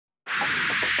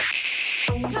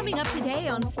Coming up today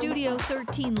on Studio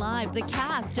 13 Live, the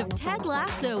cast of Ted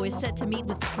Lasso is set to meet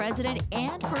with the President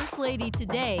and First Lady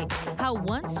today. How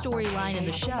one storyline in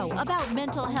the show about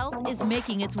mental health is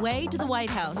making its way to the White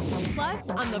House. Plus,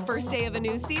 on the first day of a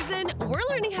new season, we're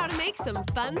learning how to make some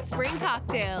fun spring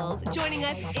cocktails. Joining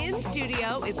us in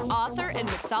studio is author and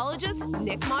mixologist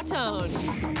Nick Mautone.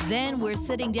 Then we're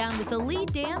sitting down with the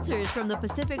lead dancers from the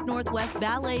Pacific Northwest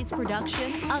Ballet's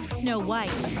production of Snow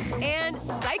White. And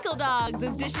Cycle Dogs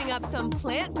is dishing up some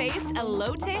plant-based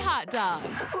elote hot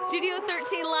dogs. Studio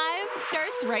 13 Live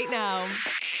starts right now.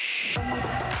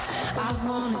 I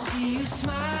wanna see you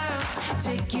smile,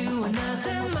 take you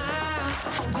another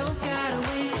mile. Don't gotta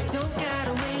wait, don't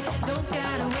gotta wait, don't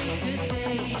gotta wait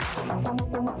today.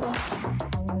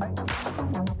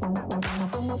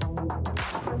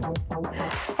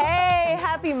 Hey,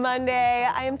 happy Monday.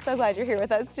 I am so glad you're here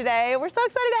with us today. We're so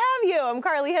excited to have you. I'm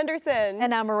Carly Henderson.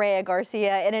 And I'm Mireya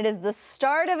Garcia, and it is the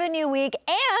start of a new week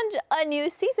and a new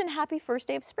season. Happy first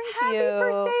day of spring to you. Happy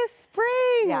first day of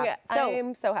spring. Yeah. So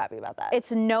I'm so happy about that.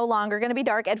 It's no longer going to be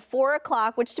dark at 4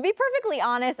 o'clock, which, to be perfectly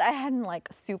honest, I hadn't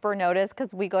super noticed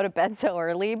because we go to bed so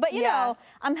early. But you know,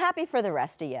 I'm happy for the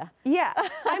rest of you. Yeah,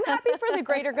 I'm happy for the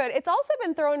greater good. It's also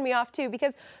been throwing me off too,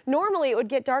 because normally it would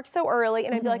get dark so early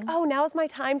and I'd be like, oh, now's my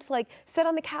time to sit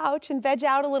on the couch and veg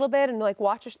out a little bit and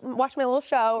watch my little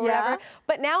show or whatever.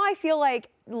 But now I feel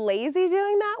lazy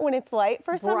doing that when it's light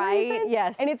for some reason.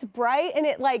 Yes. And it's bright and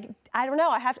it I don't know,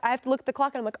 I have to look at the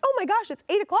clock and I'm like, oh my gosh, it's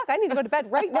 8 o'clock. I need to go to bed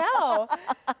right now.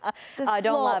 I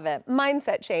don't love it.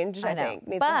 Mindset change, I think,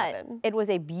 needs to happen. It was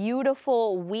a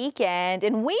beautiful weekend,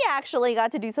 and we actually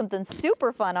got to do something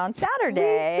super fun on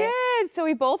Saturday. We did. So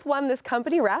we both won this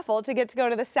company raffle to get to go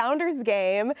to the Sounders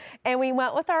game, and we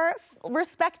went with our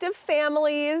respective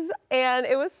families, and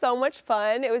it was so much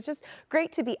fun. It was just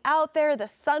great to be out there. The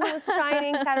sun was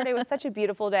shining. Saturday was such a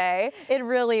beautiful day. It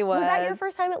really was. Was that your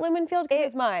first time at Lumen Field? Because it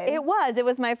was mine. It was. It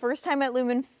was my first time at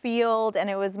Lumen Field, and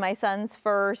it was my son's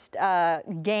first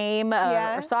game,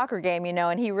 or soccer game,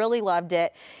 and he really loved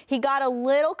it. He got a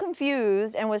little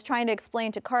confused and was trying to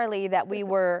explain to Carly that we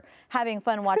were having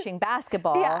fun watching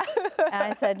basketball. And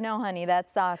I said, no, honey,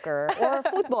 that's soccer. Or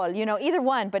football, either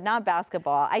one, but not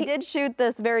basketball. I did shoot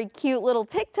this very cute little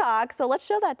TikTok, so let's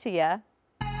show that to you.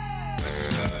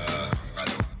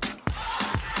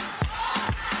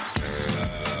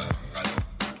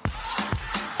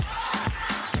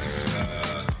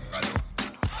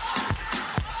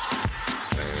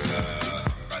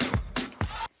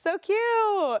 So cute.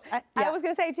 I was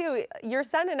going to say, too, your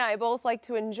son and I both like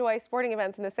to enjoy sporting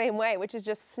events in the same way, which is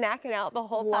just snacking out the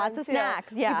whole time. Lots of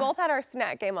snacks, yeah. We both had our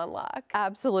snack game on lock.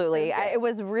 Absolutely. It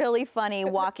was really funny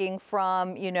walking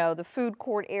from, the food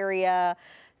court area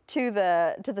to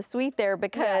the suite there,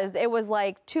 because it was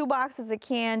 2 boxes of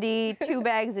candy, 2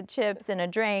 bags of chips, and a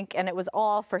drink, and it was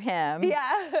all for him.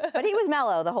 Yeah. But he was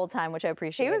mellow the whole time, which I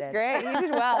appreciated. He was great. He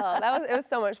did well. It was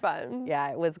so much fun.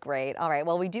 Yeah, it was great. All right,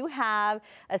 well, we do have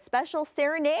a special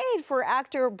serenade for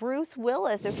actor Bruce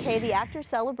Willis. Okay, the actor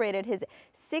celebrated his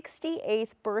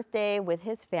 68th birthday with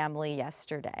his family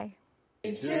yesterday.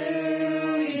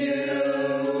 To you,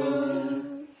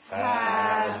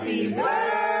 happy birthday.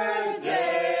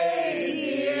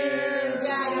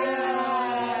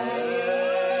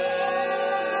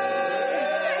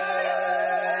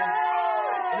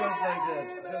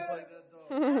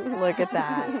 Look at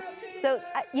that. So,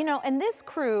 and this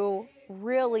crew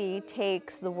really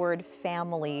takes the word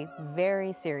family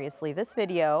very seriously. This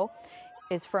video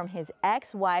is from his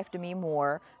ex-wife, Demi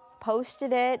Moore,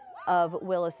 posted it of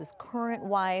Willis's current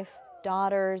wife,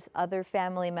 daughters, other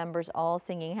family members, all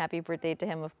singing happy birthday to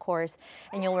him, of course.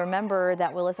 And you'll remember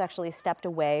that Willis actually stepped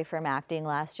away from acting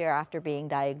last year after being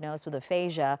diagnosed with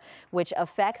aphasia, which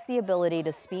affects the ability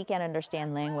to speak and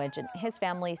understand language. And his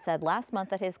family said last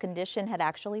month that his condition had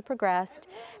actually progressed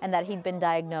and that he'd been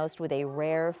diagnosed with a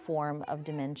rare form of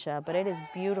dementia. But it is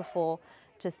beautiful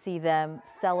to see them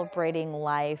celebrating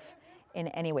life in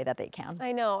any way that they can.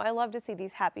 I know. I love to see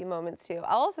these happy moments too.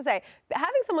 I'll also say,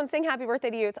 having someone sing happy birthday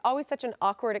to you, it's always such an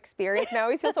awkward experience, and I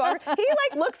always feel so awkward.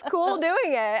 He looks cool doing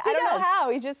it. I don't know how.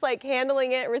 He's just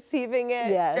handling it, receiving it.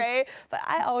 Yes. It's great. But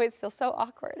I always feel so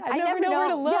awkward. I never know where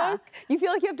to look. Yeah. You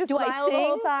feel like you have to smile the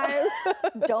whole time.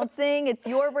 Don't sing. It's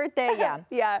your birthday. Yeah.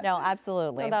 Yeah. No,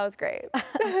 absolutely. No, that was great.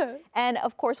 And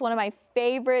of course, one of my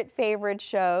favorite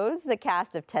shows, the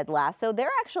cast of Ted Lasso.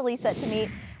 They're actually set to meet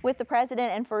with the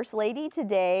President and First Lady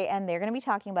today, and they're going to be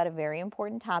talking about a very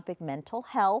important topic, mental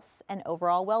health and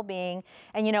overall well-being.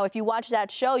 And you know, if you watch that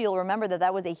show, you'll remember that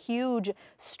that was a huge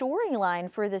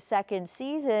storyline for the second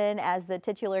season, as the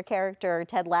titular character,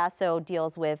 Ted Lasso,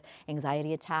 deals with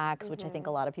anxiety attacks, which I think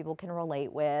a lot of people can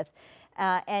relate with.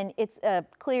 And it's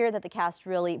clear that the cast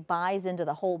really buys into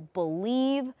the whole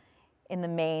believe in the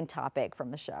main topic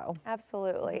from the show.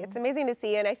 Absolutely. It's amazing to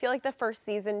see, and I feel like the first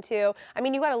season too, I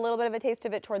mean, you got a little bit of a taste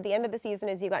of it toward the end of the season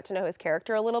as you got to know his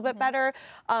character a little bit better,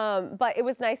 but it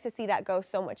was nice to see that go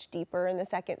so much deeper in the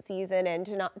second season, and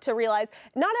to realize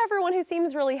not everyone who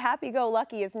seems really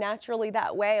happy-go-lucky is naturally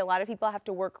that way. A lot of people have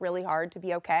to work really hard to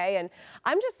be okay, and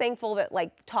I'm just thankful that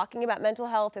like talking about mental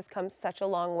health has come such a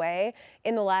long way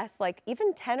in the last like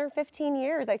even 10 or 15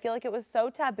 years. I feel like it was so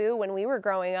taboo when we were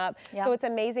growing up, so it's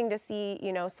amazing to see,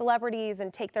 you know, celebrities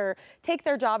and take their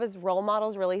job as role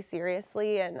models really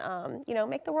seriously, and you know,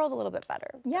 make the world a little bit better.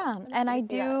 Yeah, and I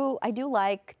do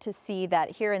like to see that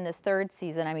here in this third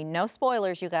season. I mean, no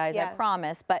spoilers, you guys, I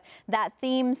promise, but that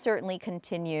theme certainly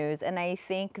continues, and I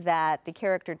think that the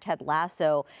character Ted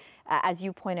Lasso, as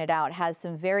you pointed out, has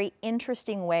some very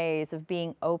interesting ways of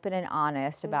being open and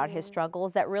honest about his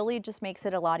struggles that really just makes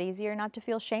it a lot easier not to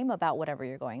feel shame about whatever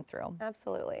you're going through.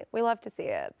 Absolutely. We love to see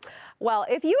it. Well,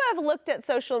 if you have looked at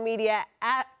social media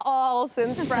at all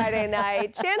since Friday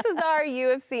night, chances are you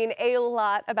have seen a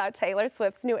lot about Taylor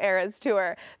Swift's new Eras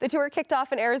tour. The tour kicked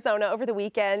off in Arizona over the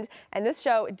weekend, and this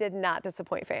show did not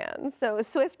disappoint fans. So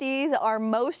Swifties are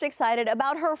most excited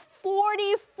about her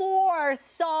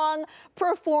 44-song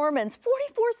performance.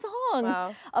 44 songs.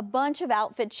 Wow. A bunch of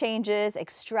outfit changes,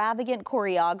 extravagant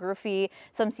choreography.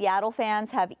 Some Seattle fans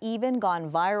have even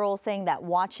gone viral, saying that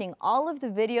watching all of the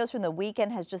videos from the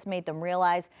weekend has just made them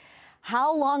realize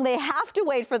how long they have to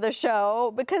wait for the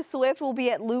show, because Swift will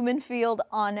be at Lumen Field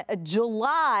on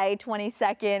July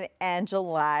 22nd and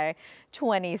July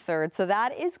 23rd. So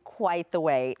that is quite the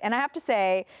wait. And I have to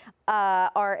say,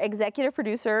 our executive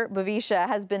producer, Bhavisha,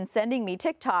 has been sending me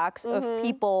TikToks of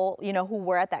people, you know, who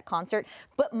were at that concert.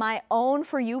 But my own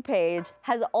For You page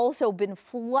has also been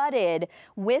flooded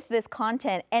with this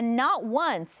content. And not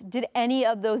once did any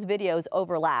of those videos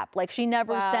overlap. Like, she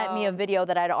never sent me a video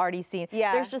that I'd already seen.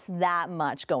 Yeah. There's just that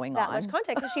much going on. That much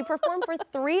content, because she performed for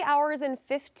 3 hours and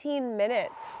 15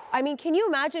 minutes. I mean, can you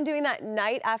imagine doing that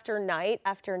night after night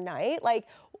after night? Like,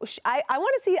 I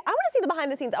want to see the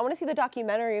behind the scenes. I want to see the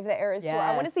documentary of the Eras tour.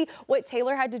 I want to see what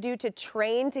Taylor had to do to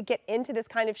train to get into this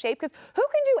kind of shape, because who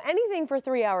can do anything for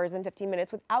 3 hours and 15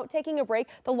 minutes without taking a break?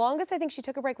 The longest I think she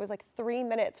took a break was like 3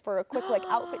 minutes for a quick like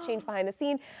outfit change behind the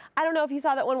scene. I don't know if you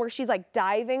saw that one where she's like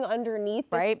diving underneath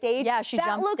the stage. Yeah, she jumps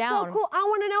down. That looks so cool. I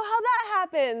want to know how that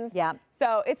happens. Yeah.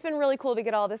 So it's been really cool to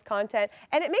get all this content.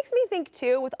 And it makes me think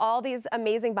too, with all these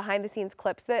amazing behind the scenes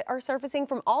clips that are surfacing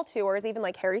from all tours, even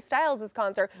like Harry Styles'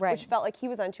 concert, which felt like he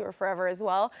was on tour forever as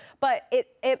well. But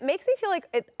it makes me feel like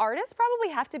artists probably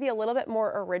have to be a little bit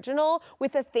more original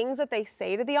with the things that they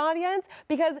say to the audience.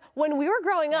 Because when we were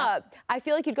growing up, I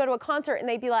feel like you'd go to a concert and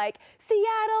they'd be like,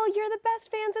 Seattle, you're the best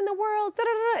fans in the world, da,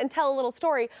 da, da, and tell a little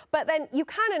story. But then you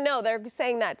kind of know they're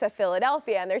saying that to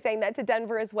Philadelphia and they're saying that to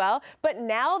Denver as well. But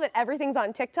now that everything's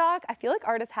on TikTok, I feel like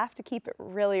artists have to keep it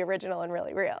really original and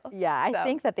really real. Yeah, I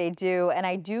think that they do. And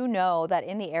I do know that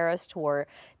in the Eras tour,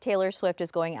 Taylor Swift is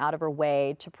going out of her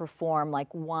way to perform like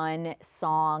one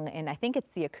song, and I think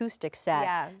it's the acoustic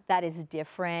set that is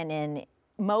different in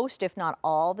most, if not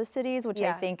all, the cities, which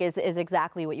I think is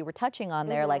exactly what you were touching on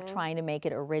there, like trying to make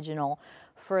it original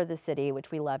for the city, which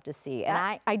we love to see.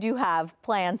 And I do have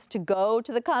plans to go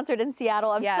to the concert in Seattle.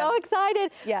 I'm so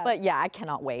excited. But yeah, I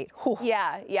cannot wait. Whew.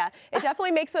 Yeah. It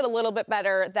definitely makes it a little bit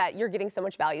better that you're getting so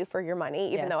much value for your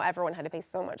money, even though everyone had to pay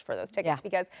so much for those tickets,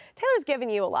 because Taylor's giving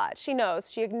you a lot. She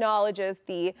knows, she acknowledges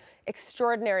the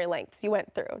extraordinary lengths you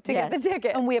went through to get the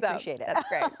ticket. And we appreciate it. That's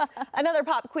great. Another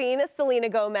pop queen, Selena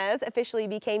Gomez, officially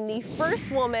became the first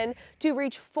woman to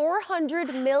reach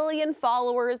 400 million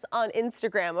followers on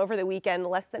Instagram over the weekend,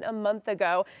 less than a month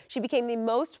ago. She became the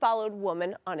most followed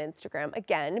woman on Instagram,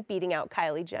 again, beating out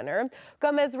Kylie Jenner.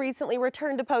 Gomez recently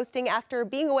returned to posting after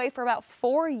being away for about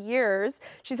 4 years.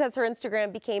 She says her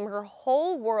Instagram became her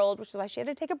whole world, which is why she had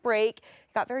to take a break.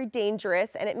 It got very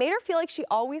dangerous, and it made her feel like she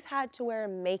always had to wear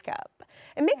makeup.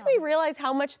 It makes me realize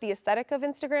how much the aesthetic of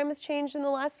Instagram has changed in the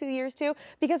last few years too,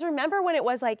 because remember when it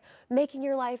was like making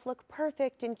your life look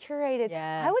perfect and curated?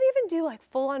 I would even do like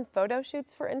full-on photo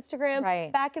shoots for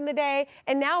Instagram back in the day,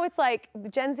 and now it's like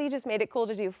Gen Z just made it cool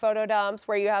to do photo dumps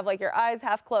where you have like your eyes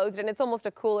half closed and it's almost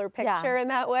a cooler picture in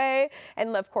that way.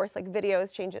 And of course, like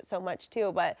videos change it so much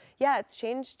too. But yeah, it's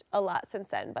changed a lot since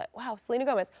then. But wow, Selena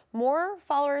Gomez, more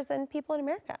followers than people in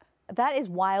America. That is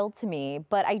wild to me,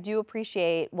 but I do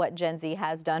appreciate what Gen Z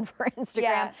has done for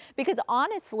Instagram because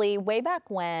honestly, way back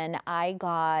when I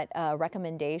got a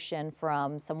recommendation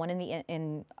from someone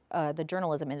in the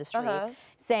journalism industry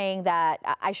saying that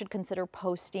I should consider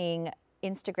posting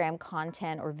Instagram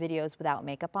content or videos without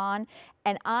makeup on,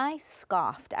 and I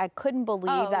scoffed. I couldn't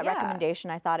believe that recommendation.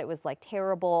 I thought it was like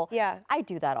terrible. Yeah. I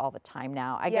do that all the time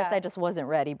now. I guess I just wasn't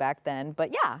ready back then,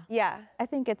 but yeah, I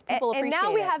think it's people appreciate it. And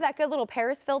now we have that good little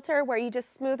Paris filter where you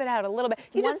just smooth it out a little bit.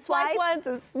 You just swipe once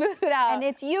and smooth it out. And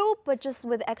it's you, but just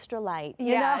with extra light.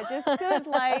 You know? Just good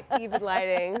light, even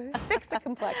lighting. Fix the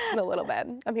complexion a little bit.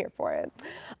 I'm here for it.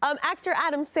 Actor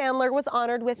Adam Sandler was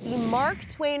honored with the Mark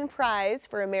Twain Prize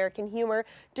for American Humor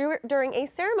during a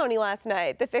ceremony last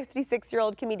night. The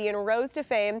 56-year-old comedian rose to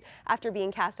fame after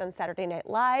being cast on Saturday Night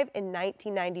Live in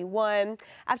 1991.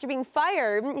 After being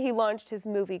fired, he launched his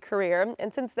movie career,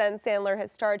 and since then, Sandler has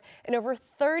starred in over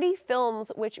 30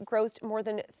 films, which grossed more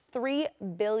than $3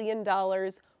 billion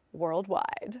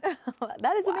worldwide.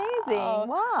 That is amazing.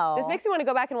 Wow. This makes me want to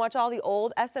go back and watch all the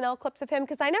old SNL clips of him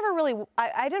because I never really,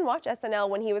 I didn't watch SNL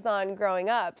when he was on growing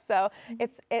up. So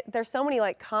there's so many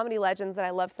like comedy legends that I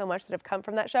love so much that have come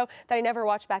from that show that I never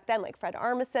watched back then, like Fred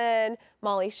Armisen,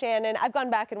 Molly Shannon. I've gone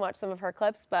back and watched some of her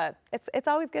clips, but it's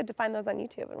always good to find those on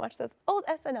YouTube and watch those old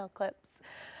SNL clips.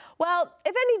 Well,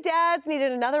 if any dads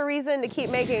needed another reason to keep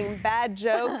making bad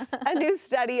jokes, a new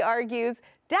study argues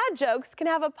dad jokes can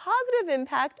have a positive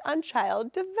impact on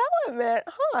child development.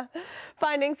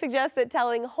 Findings suggest that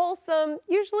telling wholesome,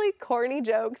 usually corny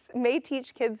jokes may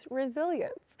teach kids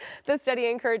resilience. The study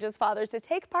encourages fathers to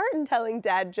take part in telling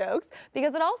dad jokes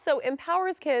because it also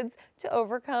empowers kids to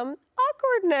overcome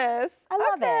awkwardness. I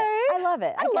love it. I love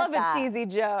it. I love a cheesy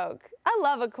joke. I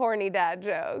love a corny dad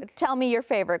joke. Tell me your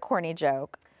favorite corny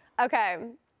joke. Okay.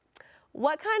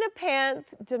 What kind of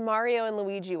pants do Mario and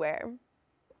Luigi wear?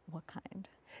 What kind?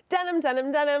 Denim,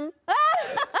 denim, denim.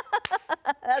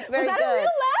 That's very good. Was that a real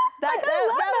laugh?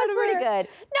 That was pretty good.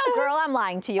 No, girl, I'm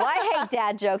lying to you. I hate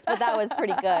dad jokes, but that was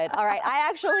pretty good. All right, I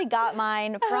actually got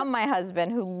mine from my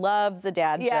husband, who loves the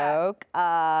dad joke,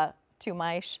 to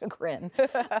my chagrin.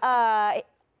 I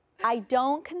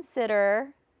don't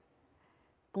consider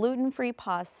gluten-free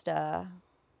pasta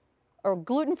or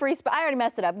gluten-free, I already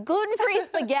messed it up, gluten-free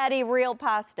spaghetti real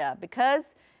pasta because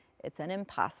it's an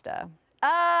impasta.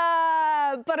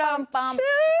 I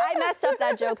messed up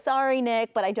that joke. Sorry,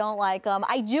 Nick, but I don't like them.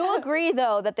 I do agree,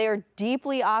 though, that they are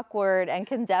deeply awkward and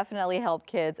can definitely help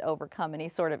kids overcome any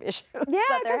sort of issues. Yeah,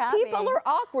 because people are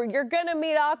awkward. You're going to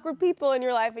meet awkward people in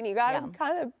your life, and you got to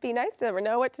kind of be nice to them or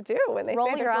know what to do when they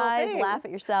roll say your eyes, things. laugh at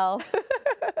yourself,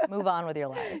 move on with your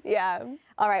life. Yeah.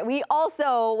 All right, we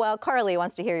also, well, Carly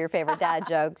wants to hear your favorite dad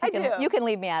jokes. You can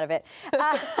leave me out of it.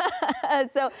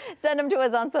 So send them to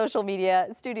us on social media,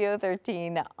 Studio 13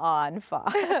 on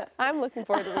Fox. I'm looking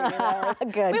forward to reading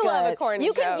those. Good, we love a corny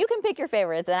joke. You can pick your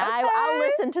favorites, and I'll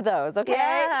listen to those, okay?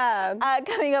 Yeah.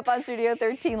 Coming up on Studio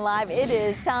 13 Live, it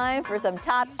is time for some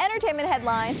top entertainment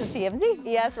headlines with TMZ.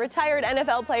 Yes, retired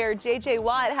NFL player J.J.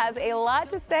 Watt has a lot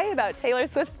to say about Taylor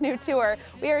Swift's new tour.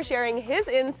 We are sharing his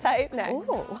insight next.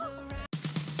 Ooh.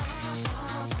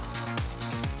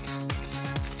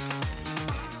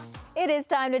 It is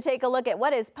time to take a look at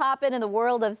what is popping in the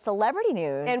world of celebrity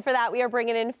news. And for that, we are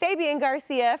bringing in Fabian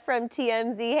Garcia from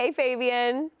TMZ. Hey,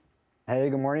 Fabian. Hey,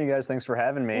 good morning, you guys. Thanks for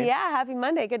having me. Yeah, happy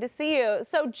Monday. Good to see you.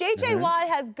 So J.J. Watt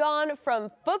has gone from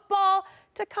football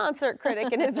to concert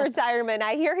critic in his retirement.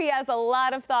 I hear he has a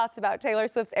lot of thoughts about Taylor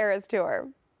Swift's Eras Tour.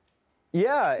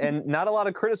 Yeah, and not a lot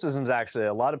of criticisms, actually,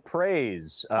 a lot of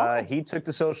praise. He took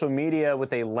to social media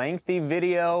with a lengthy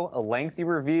video, a lengthy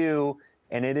review,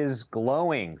 and it is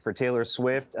glowing for Taylor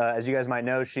Swift. As you guys might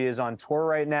know, she is on tour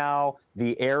right now,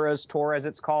 the Eras Tour, as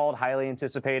it's called, highly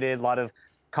anticipated, a lot of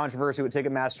controversy with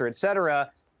Ticketmaster, etc.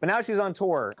 But now she's on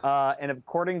tour, and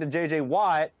according to J.J.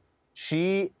 Watt,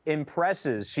 she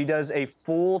impresses. She does a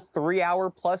full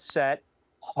 3-hour-plus set,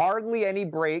 hardly any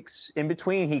breaks in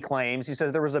between, he claims. He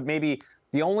says there was maybe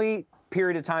the only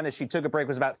period of time that she took a break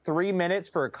was about 3 minutes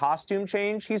for a costume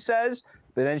change, he says.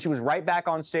 But then she was right back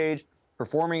on stage,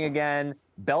 performing again,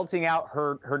 belting out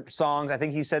her songs. I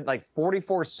think he said like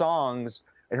 44 songs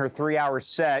in her 3-hour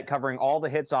set, covering all the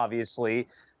hits, obviously.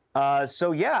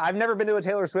 So yeah, I've never been to a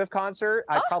Taylor Swift concert.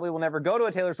 I probably will never go to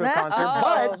a Taylor Swift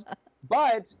concert,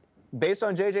 but based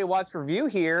on J.J. Watt's review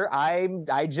here,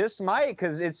 I just might,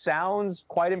 because it sounds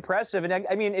quite impressive. And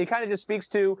I mean, it kind of just speaks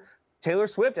to Taylor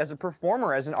Swift as a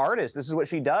performer, as an artist. This is what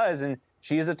she does, and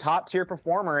she is a top-tier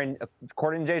performer, and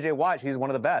according to J.J. Watt, she's one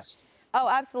of the best. Oh,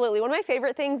 absolutely. One of my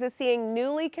favorite things is seeing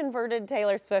newly converted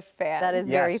Taylor Swift fans. That is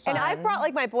very Yes. fun. And I've brought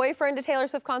like my boyfriend to Taylor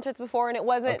Swift concerts before, and it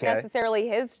wasn't necessarily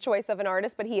his choice of an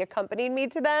artist, but he accompanied me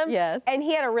to them. Yes. And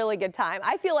he had a really good time.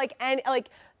 I feel like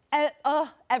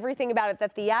everything about it, the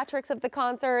theatrics of the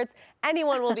concerts,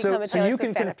 anyone will become a Taylor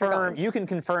Swift fan after going. You can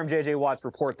confirm JJ Watt's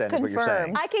report then, is what you're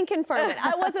saying. I can confirm it.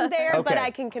 I wasn't there, but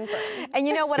I can confirm. And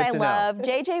you know what Good I to know. love?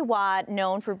 JJ Watt,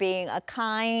 known for being a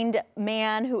kind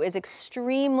man who is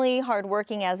extremely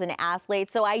hardworking as an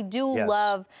athlete. So I do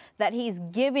love that he's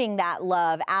giving that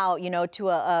love out, you know, to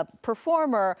a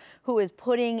performer who is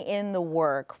putting in the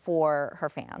work for her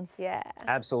fans. Yeah.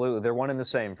 Absolutely. They're one and the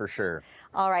same for sure.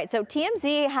 All right, so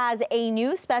TMZ has a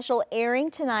new special airing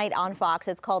tonight on Fox.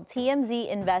 It's called TMZ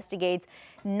Investigates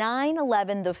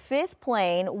 9/11, the fifth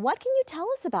plane. What can you tell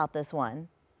us about this one?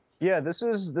 Yeah, this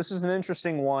is an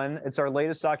interesting one. It's our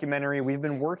latest documentary. We've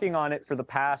been working on it for the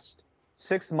past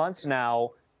 6 months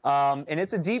now, and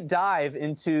it's a deep dive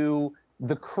into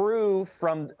the crew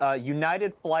from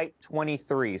United Flight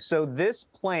 23. So this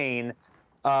plane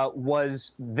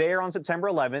was there on September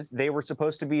 11th. They were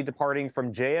supposed to be departing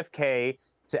from JFK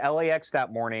to LAX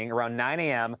that morning around 9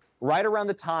 a.m., right around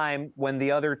the time when the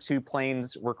other two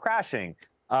planes were crashing.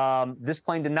 This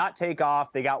plane did not take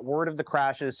off. They got word of the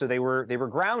crashes, so they were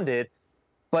grounded.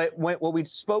 But when we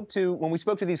spoke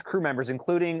to these crew members,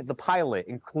 including the pilot,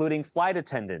 including flight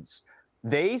attendants,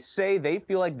 they say they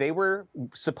feel like they were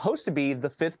supposed to be the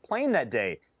fifth plane that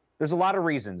day. There's a lot of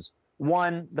reasons.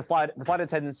 One, the flight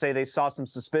attendants say they saw some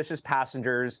suspicious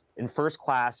passengers in first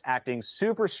class acting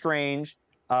super strange,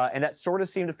 and that sort of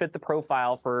seemed to fit the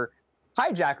profile for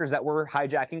hijackers that were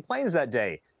hijacking planes that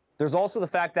day. There's also the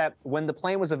fact that when the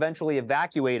plane was eventually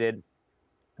evacuated,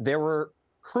 there were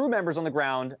crew members on the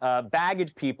ground,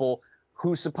 baggage people,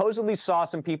 who supposedly saw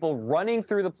some people running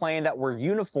through the plane that were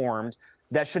uniformed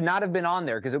that should not have been on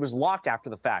there because it was locked after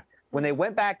the fact. When they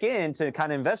went back in to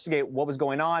kind of investigate what was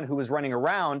going on, who was running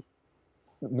around,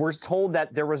 we're told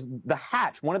that there was the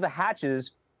hatch, one of the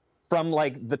hatches from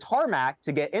like the tarmac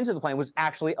to get into the plane was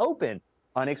actually open,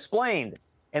 unexplained.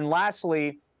 And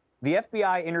lastly, the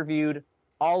FBI interviewed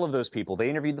all of those people. They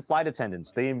interviewed the flight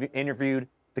attendants. They interviewed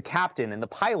the captain and the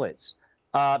pilots.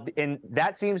 And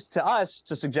that seems to us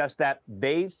to suggest that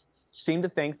they seem to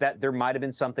think that there might have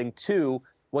been something to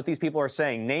what these people are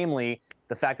saying, namely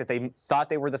the fact that they thought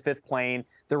they were the fifth plane.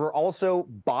 There were also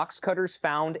box cutters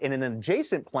found in an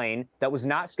adjacent plane that was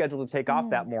not scheduled to take off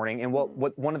that morning. And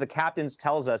what one of the captains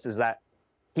tells us is that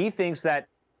he thinks that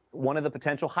one of the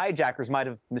potential hijackers might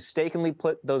have mistakenly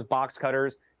put those box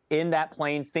cutters in that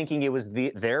plane, thinking it was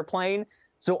their plane.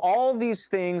 So all of these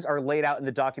things are laid out in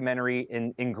the documentary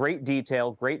in great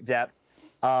detail, great depth.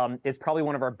 It's probably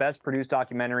one of our best produced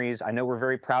documentaries. I know we're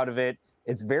very proud of it.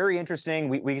 It's very interesting.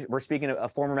 We're speaking to a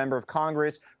former member of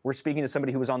Congress. We're speaking to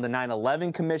somebody who was on the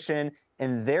 9/11 Commission,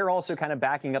 and they're also kind of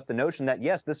backing up the notion that,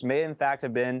 yes, this may in fact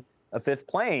have been a fifth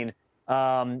plane.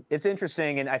 It's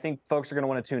interesting, and I think folks are going to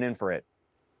want to tune in for it.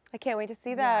 I can't wait to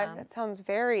see that. Yeah. That sounds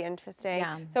very interesting.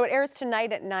 Yeah. So it airs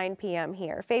tonight at 9 p.m.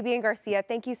 here. Fabian Garcia,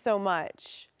 thank you so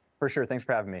much. For sure. Thanks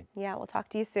for having me. Yeah, we'll talk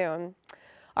to you soon.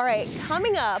 All right,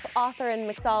 coming up, author and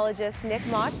mixologist Nick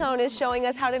Mautone is showing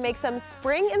us how to make some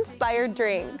spring-inspired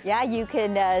drinks. Yeah, you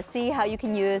can see how you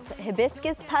can use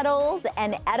hibiscus petals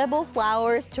and edible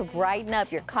flowers to brighten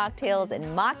up your cocktails and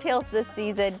mocktails this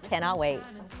season. Cannot wait.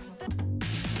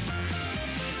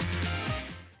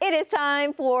 It is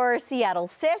time for Seattle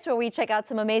Sips, where we check out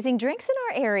some amazing drinks in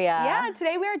our area. Yeah,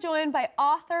 today we are joined by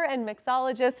author and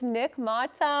mixologist Nick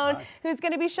Mautone, who's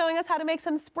going to be showing us how to make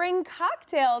some spring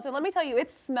cocktails. And let me tell you, it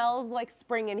smells like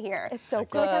spring in here. It's so I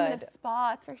feel like I'm in a good.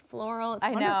 spa. It's very floral. It's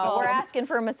I know. wonderful. We're asking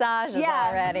for massages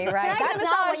already, right? Can I get a That's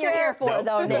not what you're here for, No,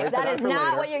 though, Nick. wait for That that is for not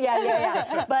later. what you're.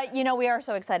 Yeah. But you know, we are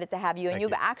so excited to have you, and Thank you've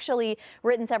you. actually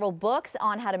written several books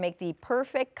on how to make the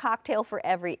perfect cocktail for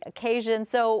every occasion.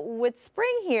 So with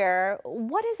spring here,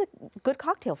 what is a good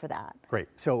cocktail for that? Great.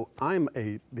 So I'm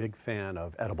a big fan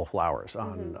of edible flowers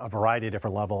on a variety of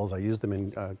different levels. I use them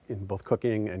in both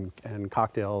cooking and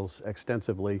cocktails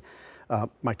extensively.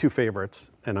 My two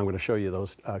favorites, and I'm going to show you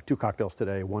those two cocktails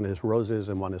today. One is roses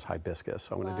and one is hibiscus.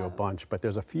 So I'm going to do a bunch, but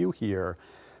there's a few here.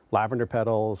 Lavender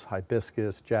petals,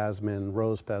 hibiscus, jasmine,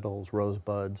 rose petals, rose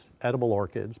buds, edible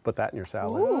orchids. Put that in your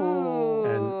salad. Ooh.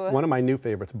 And one of my new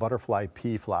favorites, butterfly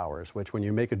pea flowers, which when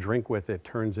you make a drink with it,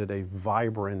 turns it a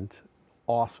vibrant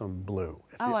awesome blue.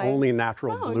 It's the I'm only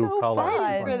natural so blue color.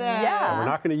 excited for this. Yeah. We're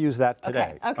not going to use that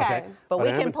today. Okay. But we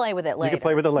I can am- play with it You later. can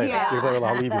play with it later. Yeah. You can play with it.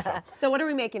 I'll leave you some. So what are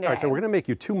we making today? All right, so we're going to make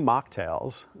you 2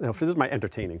 mocktails. Now, this is my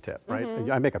entertaining tip, right?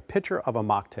 I make a pitcher of a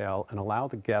mocktail and allow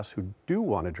the guests who do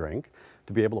want to drink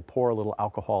to be able to pour a little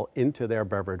alcohol into their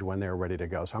beverage when they're ready to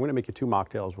go. So I'm going to make you 2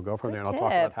 mocktails. We'll go from there, and I'll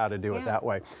talk about tip. how to do it that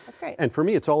way. That's great. And for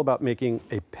me, it's all about making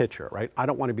a pitcher, right? I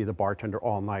don't want to be the bartender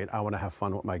all night. I want to have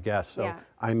fun with my guests. So Yeah.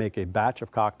 I make a batch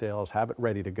of cocktails, have it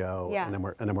ready to go, Yeah. and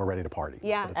then we're ready to party. Let's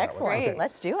Yeah. put it that way. Excellent. Great.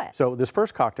 Let's do it. So this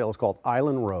first cocktail is called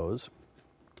Island Rose.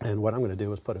 And what I'm going to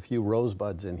do is put a few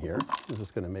rosebuds in here. This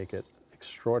is going to make it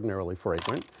extraordinarily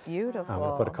fragrant. Beautiful. I'm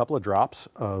going to put a couple of drops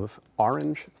of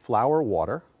orange flower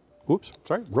water. Oops,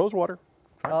 sorry, rose water.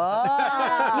 You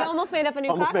almost made up a new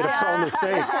Almost made a cocktail. pearl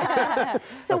mistake.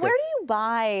 So where do you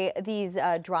buy these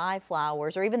dry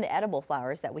flowers or even the edible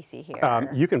flowers that we see here?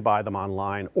 You can buy them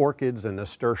online. Orchids and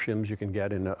nasturtiums you can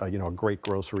get in a great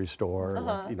grocery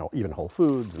store, even Whole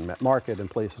Foods and Met Market and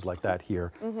places like that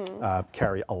here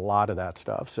carry a lot of that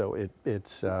stuff. So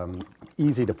it's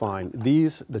easy to find.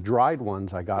 The dried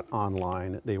ones I got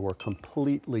online, they were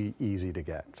completely easy to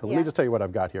get. So let me just tell you what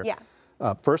I've got here. Yeah.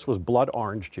 First was blood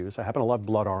orange juice. I happen to love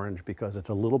blood orange because it's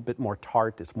a little bit more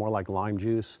tart. It's more like lime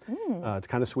juice. It's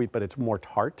kind of sweet, but it's more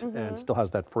tart and still has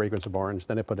that fragrance of orange.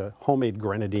 Then I put a homemade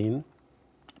grenadine.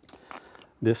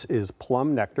 This is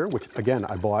plum nectar, which again,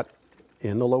 I bought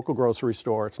in the local grocery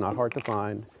store. It's not hard to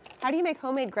find. How do you make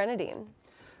homemade grenadine?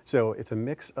 So it's a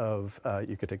mix of,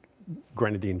 you could take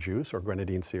grenadine juice or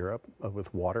grenadine syrup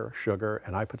with water, sugar,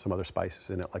 and I put some other spices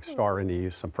in it like star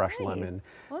anise, some fresh lemon.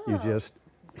 You just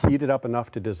heat it up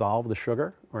enough to dissolve the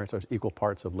sugar, or so it's equal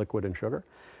parts of liquid and sugar,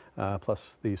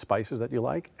 plus the spices that you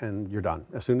like, and you're done.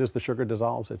 As soon as the sugar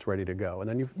dissolves, it's ready to go. And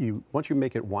then once you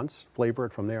make it once, flavor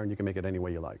it from there, and you can make it any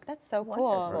way you like. That's so cool.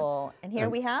 Wonderful. And here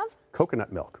we have?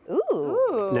 Coconut milk.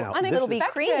 Ooh. Now, It'll be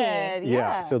Unexpected, creamy.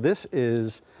 Yeah, so this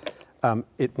is,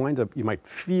 it winds up, you might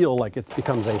feel like it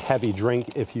becomes a heavy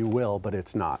drink, if you will, but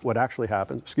it's not. What actually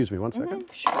happens, excuse me one second.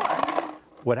 Sure.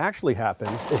 What actually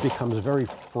happens, it becomes very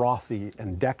frothy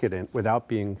and decadent without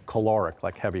being caloric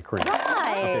like heavy cream.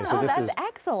 Right. Okay, so this that's is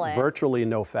excellent. virtually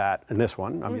no fat in this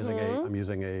one. I'm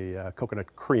using a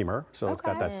coconut creamer, so it's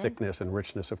got that thickness and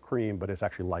richness of cream, but it's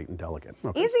actually light and delicate.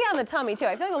 Okay. Easy on the tummy too.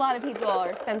 I feel like a lot of people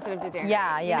are sensitive to dairy.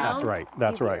 Yeah, you yeah. know? That's right. It's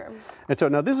That's right. easier. And so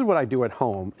now this is what I do at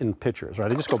home in pitchers,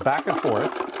 right? I just go back and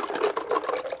forth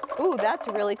Ooh, that's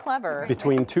really clever.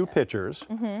 between 2 pitchers,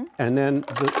 and then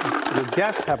the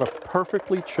guests have a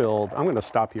perfectly chilled, I'm going to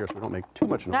stop here so we don't make too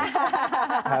much noise,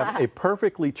 have a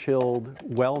perfectly chilled,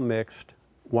 well-mixed,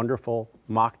 wonderful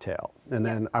mocktail. And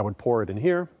then I would pour it in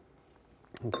here.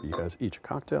 I'll give you guys each a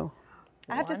cocktail.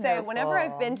 I have to say, whenever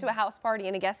I've been to a house party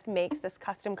and a guest makes this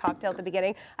custom cocktail at the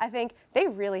beginning, I think they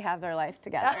really have their life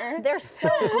together. They're so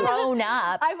grown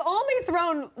up. I've only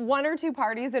thrown 1 or 2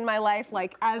 parties in my life,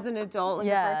 like as an adult, like a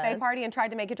birthday Yes. party, and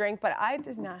tried to make a drink, but I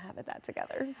did not have it that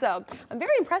together. So I'm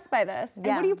very impressed by this. And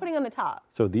what are you putting on the top?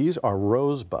 So these are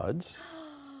rosebuds.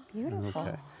 Beautiful.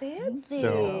 Okay. Fancy.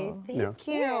 So, Thank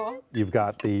you. You've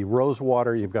got the rose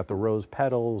water, you've got the rose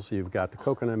petals, you've got the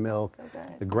coconut milk, so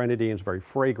good. the grenadine is very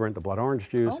fragrant, the blood orange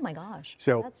juice. Oh my gosh.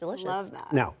 So- That's delicious. Love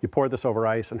that. Now, you pour this over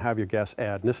ice and have your guests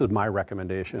add, and this is my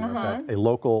recommendation, I've got a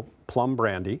local plum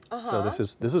brandy. So this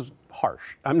is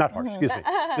harsh. I'm not harsh, excuse me.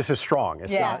 This is strong.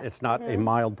 It's not a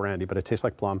mild brandy, but it tastes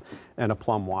like plum, and a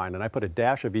plum wine. And I put a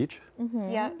dash of each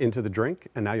Yeah. into the drink,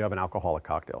 and now you have an alcoholic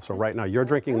cocktail. So right now you're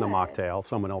drinking the mocktail,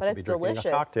 someone else will be it's drinking delicious.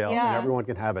 a cocktail, and Yeah. everyone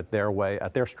can have it their way,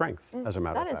 at their strength, as a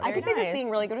matter That of is fact. I could see this nice. being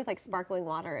really good with like sparkling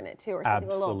water in it too, or something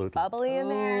a little Absolutely. bubbly in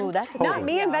there. Ooh, that's Not good.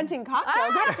 me Yeah. inventing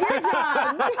cocktails. That's your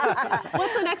job.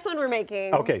 What's the next one we're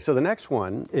making? Okay, so the next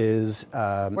one is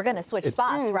We're going to switch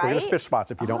spots, right? we're going to switch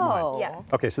spots if you don't mind. Yes.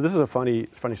 Okay, so this is a funny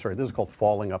story. This is called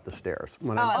Falling Up the Stairs.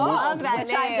 When Oh, I love that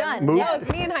which I've name. done. Moved- That was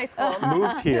me in high school.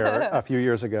 moved here a few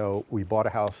years ago. We bought a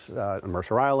house on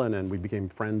Mercer Island, and we became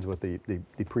friends with the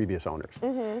previous owners.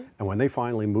 And when they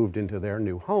finally moved into their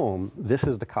new home, this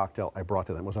is the cocktail I brought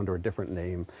to them. It was under a different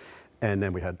name. And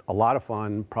then we had a lot of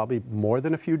fun, probably more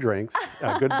than a few drinks,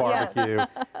 a good barbecue.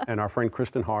 And our friend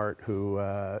Kristen Hart, who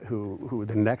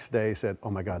the next day said,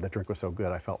 "Oh my God, that drink was so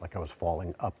good, I felt like I was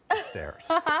falling up the stairs."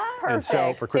 And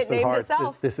so for Kristen named Hart,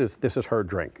 itself. this is her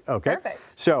drink. Okay.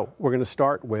 Perfect. So we're going to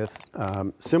start with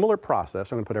similar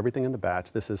process. I'm going to put everything in the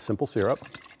batch. This is simple syrup,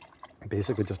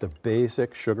 basically just a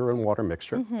basic sugar and water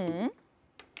mixture.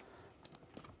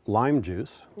 Lime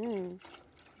juice.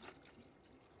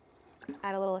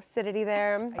 Add a little acidity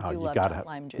there. I do You love gotta have,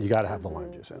 lime juice. You got to have the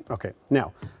lime juice in. Okay.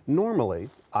 Now, normally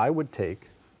I would take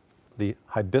the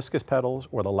hibiscus petals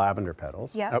or the lavender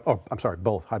petals. Yeah. I'm sorry,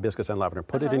 both hibiscus and lavender.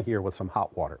 Put it in here with some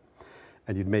hot water,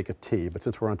 and you'd make a tea. But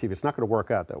since we're on TV, it's not going to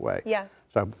work out that way. Yeah.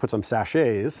 So I put some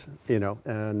sachets, you know,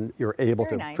 and you're able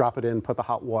Very to nice. drop it in, put the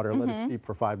hot water, let it steep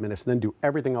for 5 minutes, and then do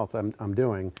everything else I'm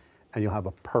doing, and you'll have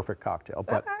a perfect cocktail.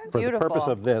 But for the purpose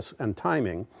Beautiful. of this and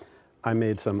timing, I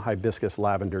made some hibiscus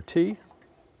lavender tea.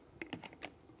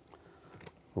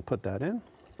 We'll put that in.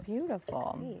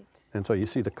 Beautiful. And so you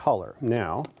see the color.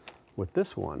 Now, with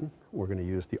this one, we're going to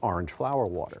use the orange flower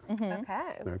water, Okay.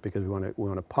 right, because we want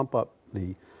to pump up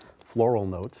the floral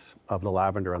notes of the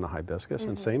lavender and the hibiscus.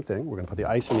 And same thing, we're going to put the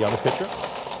ice in the other pitcher.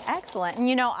 Excellent. And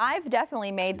you know, I've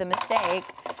definitely made the mistake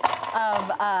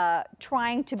of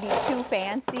trying to be too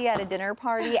fancy at a dinner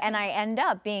party, and I end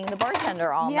up being the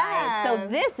bartender all night. So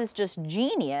this is just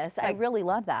genius. I really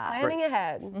love that. Planning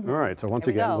ahead. All right, so once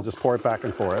Here we again, go. we'll just pour it back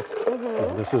and forth.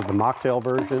 This is the mocktail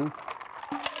version.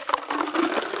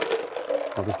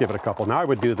 I'll just give it a couple. Now I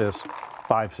would do this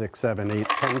 5, 6, 7, 8,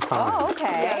 10 times. Oh,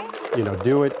 okay. You know,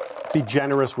 do it, be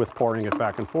generous with pouring it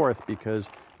back and forth, because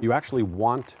you actually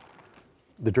want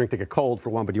the drink to get cold for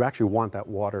one, but you actually want that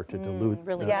water to dilute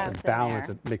really and gets in balance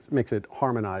there. it, makes it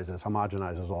harmonizes,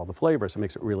 homogenizes all the flavors. It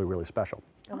makes it really, really special.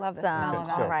 I love the smell of Awesome.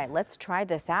 that. All right, let's try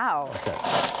this out. Okay.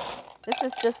 This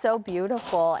is just so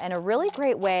beautiful and a really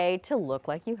great way to look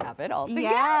like you have it all together.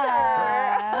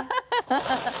 Yeah.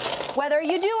 Whether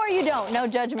you do or you don't, no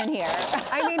judgment here.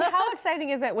 I mean, how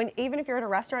exciting is it when even if you're at a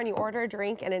restaurant, you order a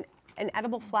drink and an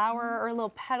edible flower or a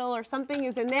little petal or something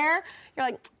is in there, you're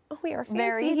like, oh, we are fancy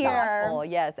Very here. thoughtful.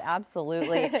 Yes,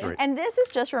 absolutely. And this is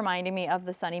just reminding me of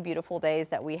the sunny, beautiful days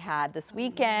that we had this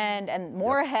weekend and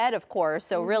more ahead, of course.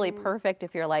 So really perfect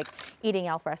if you're like eating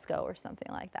al fresco or something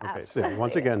like that. Okay, so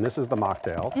once again, this is the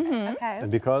mocktail. Okay.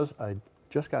 And because I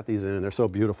just got these in and they're so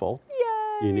beautiful,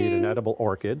 you need an edible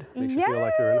orchid. Makes you feel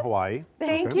like you're in Hawaii.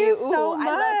 Thank Okay. you Ooh, so much.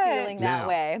 I love feeling that Now,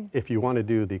 way. if you want to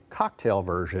do the cocktail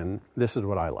version, this is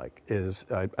what I like, is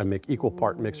I make equal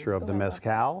part mixture of the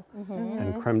mezcal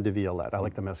and creme de violette. I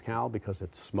like the mezcal because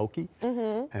it's smoky,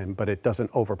 but it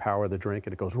doesn't overpower the drink,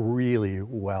 and it goes really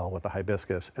well with the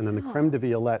hibiscus. And then the creme de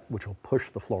violette, which will push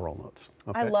the floral notes.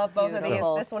 Okay? I love both of these.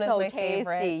 Beautiful. This one is So my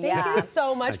favorite. tasty, Thank yeah. you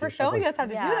so much Thank for you so showing much. us how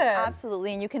to Yeah, do this.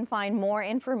 absolutely. And you can find more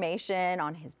information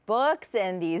on his books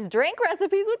and these drink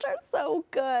recipes, which are so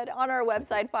good, on our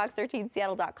website,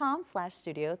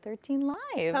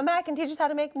 fox13seattle.com/studio13live. Come back and teach us how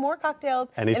to make more cocktails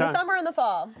in Anytime. the summer and the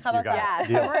fall. How about got it. that?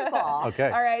 Yeah, summer and fall. Okay.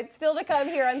 All right, still to come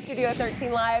here on Studio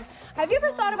 13 Live. Have you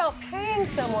ever thought about paying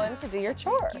someone to do your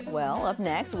chores? Well, up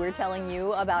next, we're telling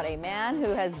you about a man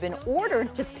who has been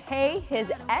ordered to pay his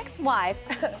ex-wife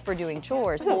for doing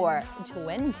chores for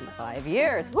 25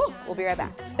 years. Whew, we'll be right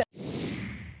back.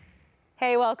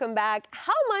 Hey, welcome back.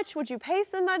 How much would you pay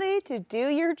somebody to do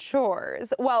your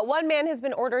chores? Well, one man has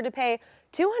been ordered to pay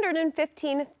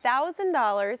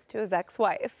 $215,000 to his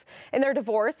ex-wife. In their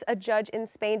divorce, a judge in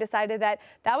Spain decided that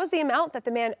that was the amount that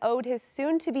the man owed his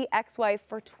soon-to-be ex-wife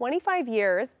for 25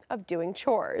 years of doing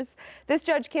chores. This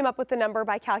judge came up with the number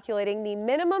by calculating the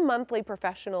minimum monthly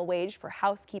professional wage for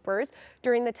housekeepers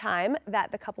during the time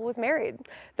that the couple was married.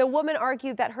 The woman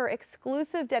argued that her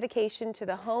exclusive dedication to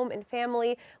the home and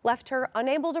family left her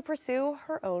unable to pursue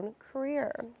her own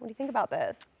career. What do you think about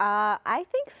this? I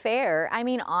think fair. I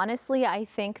mean, honestly, I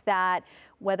think that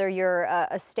whether you're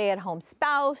a stay-at-home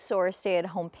spouse or a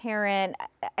stay-at-home parent,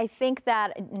 I think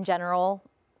that in general,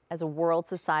 as a world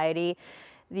society,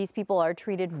 these people are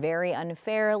treated very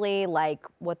unfairly, like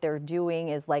what they're doing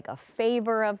is like a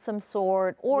favor of some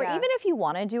sort, or Yeah. even if you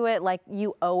want to do it, like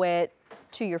you owe it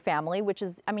to your family, which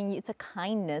is, I mean, it's a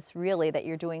kindness really that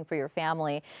you're doing for your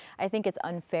family. I think it's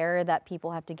unfair that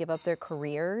people have to give up their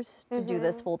careers to do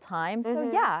this full time. So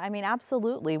yeah, I mean,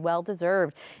 absolutely well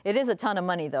deserved. It is a ton of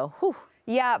money though. Whew.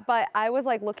 Yeah, but I was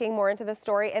like looking more into the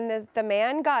story, and the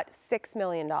man got $6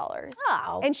 million.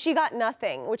 Wow. And she got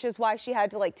nothing, which is why she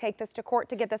had to like take this to court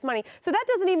to get this money. So that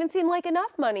doesn't even seem like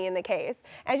enough money in the case.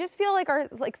 I just feel like our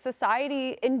like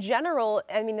society in general,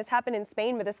 I mean, this happened in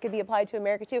Spain, but this could be applied to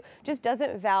America too, just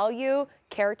doesn't value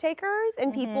caretakers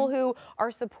and people who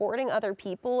are supporting other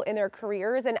people in their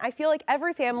careers. And I feel like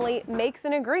every family makes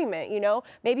an agreement, you know,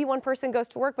 maybe one person goes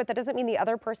to work, but that doesn't mean the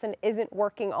other person isn't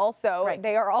working also. Right.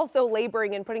 They are also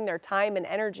laboring and putting their time and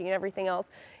energy and everything else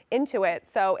into it.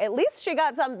 So at least she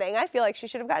got something. I feel like she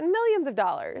should have gotten millions of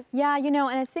dollars. Yeah, you know,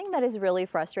 and a thing that is really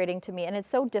frustrating to me, and it's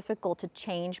so difficult to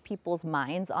change people's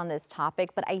minds on this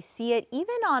topic, but I see it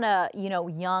even on a, you know,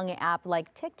 young app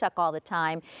like TikTok all the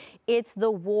time. It's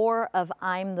the war of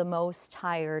I'm the most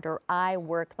tired or I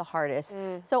work the hardest.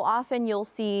 So often you'll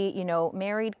see, you know,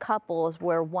 married couples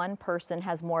where one person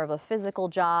has more of a physical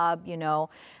job, you know,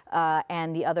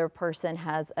 and the other person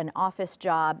has an office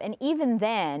job. And even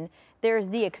then, there's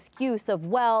the excuse of,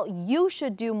 well, you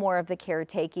should do more of the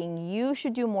caretaking, you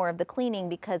should do more of the cleaning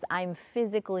because I'm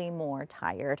physically more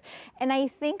tired. And I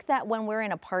think that when we're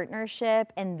in a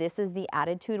partnership and this is the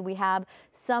attitude we have,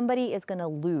 somebody is going to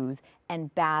lose,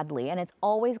 and badly. And it's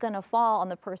always going to fall on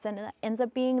the person that ends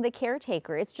up being the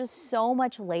caretaker. It's just so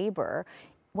much labor.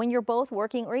 When you're both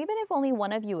working, or even if only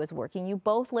one of you is working, you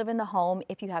both live in the home.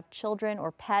 If you have children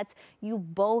or pets, you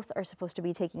both are supposed to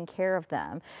be taking care of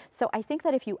them. So I think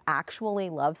that if you actually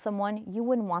love someone, you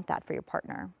wouldn't want that for your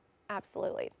partner.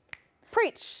 Absolutely.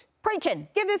 Preach. Preaching.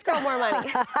 Give this girl more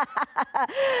money.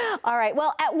 All right.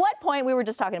 Well, at what point, we were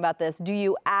just talking about this, do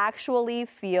you actually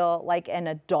feel like an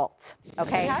adult?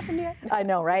 Okay. It happened yet? I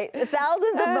know, right?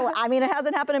 Thousands of, I mean, it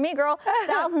hasn't happened to me, girl.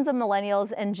 Thousands of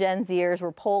millennials and Gen Zers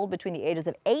were polled between the ages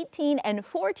of 18 and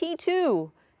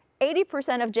 42.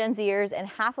 80% of Gen Zers and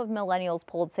half of millennials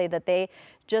polled say that they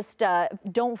just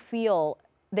don't feel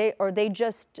they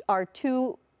just are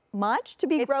too much to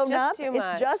be grown up.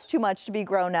 It's just too much to be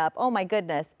grown up. Oh my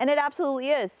goodness. And it absolutely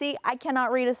is. See, I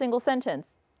cannot read a single sentence.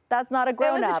 That's not a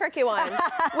grown up. It was a tricky one.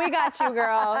 We got you,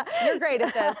 girl. You're great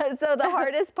at this. So the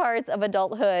hardest parts of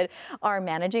adulthood are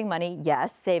managing money,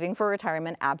 yes, saving for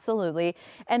retirement, absolutely,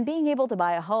 and being able to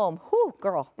buy a home. Whew,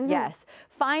 girl, yes.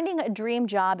 Finding a dream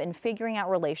job and figuring out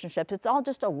relationships, it's all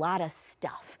just a lot of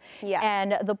stuff. Yeah.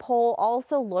 And the poll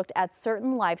also looked at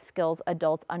certain life skills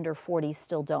adults under 40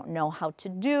 still don't know how to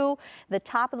do. The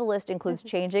top of the list includes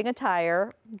changing a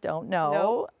tire, don't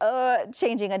know. Nope.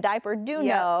 Changing a diaper, do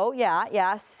know.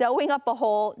 Yeah. Sewing up a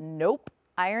hole, nope.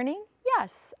 Ironing,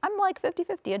 yes. I'm like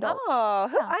 50-50 adult. Oh,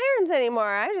 who irons anymore?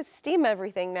 I just steam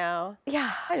everything now.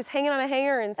 Yeah. I just hang it on a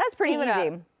hanger and that's pretty steam it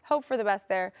easy. up. Hope for the best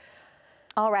there.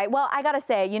 All right. Well, I got to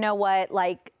say, you know what?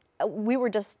 Like, we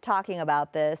were just talking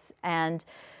about this, and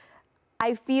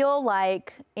I feel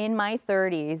like in my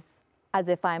 30s, as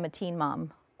if I'm a teen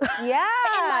mom. Yeah.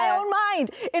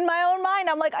 In my own mind,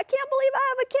 I'm like, I can't believe I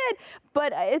have a kid.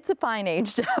 But it's a fine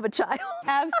age to have a child.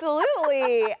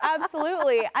 Absolutely.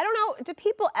 Absolutely. I don't know, do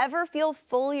people ever feel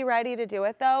fully ready to do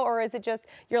it though? Or is it just,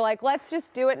 you're like, let's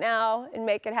just do it now and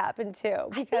make it happen too?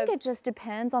 I think it just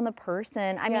depends on the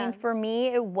person. I mean, for me,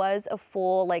 it was a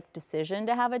full decision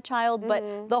to have a child,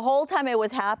 but the whole time it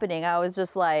was happening, I was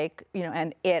just like, you know,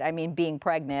 and I mean, being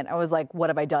pregnant, I was like, what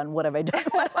have I done? What have I done?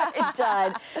 What have I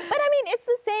done? But I mean, it's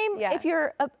the same if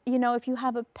you're, if you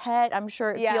have a pet, I'm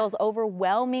sure it feels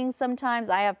overwhelming sometimes.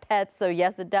 I have pets, so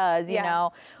yes, it does, you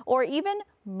know, or even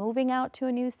moving out to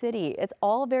a new city. It's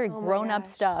all very grown-up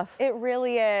stuff. It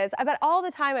really is. I bet all the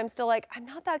time I'm still like, I'm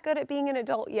not that good at being an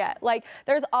adult yet. Like,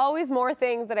 there's always more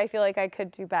things that I feel like I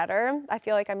could do better. I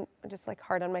feel like I'm just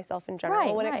hard on myself in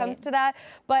general when it comes to that.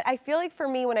 But I feel like for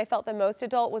me, when I felt the most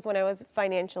adult was when I was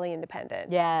financially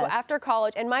independent. Yes. So after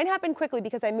college, and mine happened quickly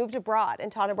because I moved abroad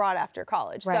and taught abroad after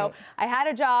college. So I had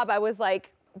a job. I was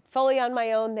like fully on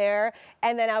my own there.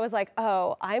 And then I was like,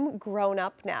 oh, I'm grown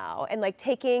up now. And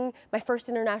taking my first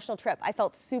international trip, I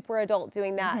felt super adult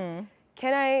doing that.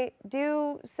 Can I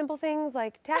do simple things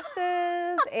like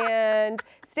taxes and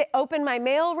open my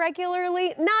mail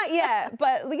regularly? Not yet,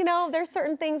 but there's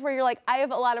certain things where you're like, I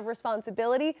have a lot of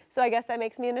responsibility, so I guess that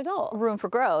makes me an adult. Room for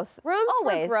growth. Room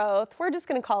for growth. We're just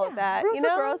gonna call it that. Room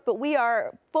for growth, but we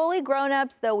are fully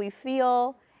grown-ups, though we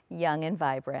feel young and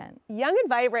vibrant. Young and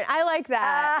vibrant. I like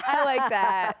that. I like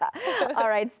that. All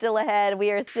right, still ahead,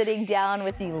 we are sitting down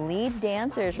with the lead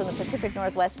dancers from the Pacific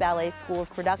Northwest Ballet School's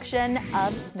production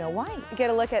of Snow White. Get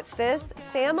a look at this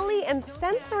family and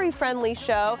sensory-friendly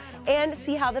show and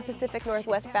see how the Pacific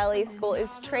Northwest Ballet School is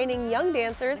training young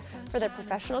dancers for their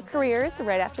professional careers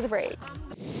right after the break.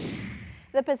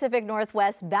 The Pacific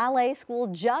Northwest Ballet School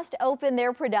just opened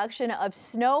their production of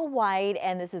Snow White,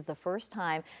 and this is the first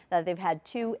time that they've had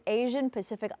two Asian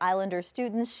Pacific Islander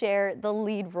students share the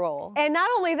lead role. And not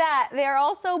only that, they are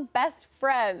also best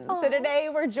friends. So today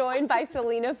we're joined by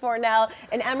Selena Fornell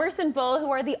and Emerson Bull, who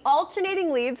are the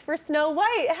alternating leads for Snow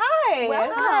White. Hi.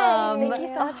 Welcome. Thank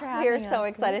you so much for having us. We're so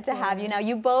excited to have you. Now,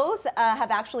 you both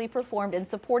have actually performed in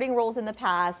supporting roles in the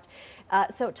past.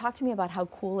 So talk to me about how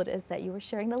cool it is that you were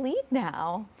sharing the lead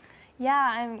now.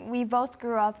 Yeah, we both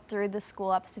grew up through the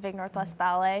school at Pacific Northwest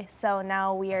Ballet, so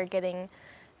now we are getting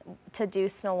to do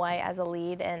Snow White as a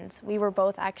lead, and we were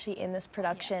both actually in this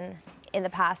production in the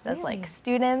past as like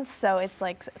students, so it's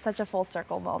like such a full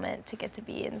circle moment to get to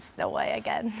be in Snow White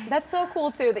again. That's so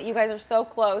cool too that you guys are so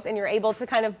close and you're able to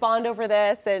kind of bond over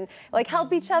this and like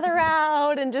help each other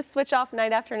out and just switch off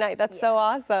night after night. That's so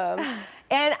awesome.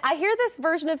 And I hear this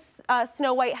version of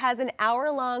Snow White has an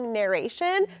hour-long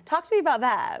narration. Talk to me about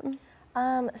that.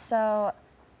 So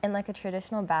in like a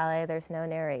traditional ballet, there's no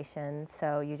narration,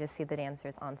 so you just see the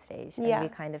dancers on stage, and we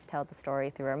kind of tell the story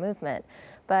through our movement.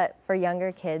 But for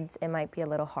younger kids, it might be a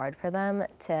little hard for them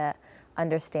to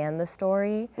understand the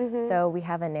story. So we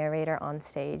have a narrator on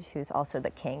stage who's also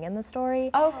the king in the story.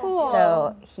 Oh, cool.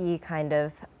 So he kind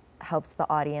of helps the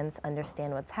audience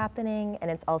understand what's happening,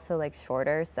 and it's also like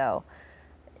shorter, so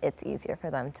it's easier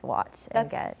for them to watch and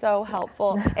get. That's so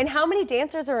helpful. And how many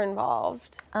dancers are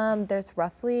involved? There's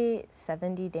roughly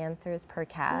 70 dancers per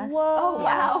cast. Whoa. Oh,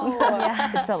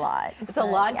 wow. It's a lot. It's a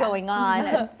lot going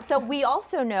on. So we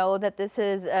also know that this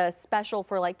is special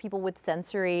for like people with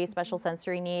special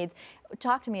sensory needs.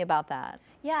 Talk to me about that.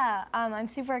 Yeah, I'm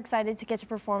super excited to get to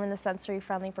perform in the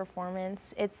sensory-friendly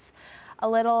performance. It's a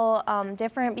little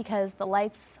different because the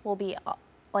lights will be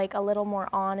like a little more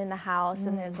on in the house,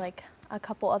 and there's like a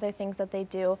couple other things that they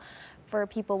do for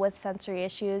people with sensory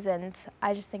issues, and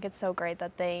I just think it's so great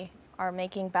that they are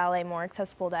making ballet more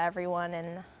accessible to everyone.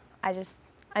 And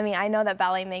I mean, I know that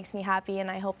ballet makes me happy,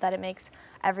 and I hope that it makes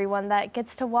everyone that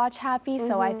gets to watch happy,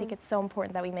 so I think it's so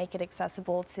important that we make it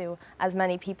accessible to as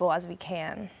many people as we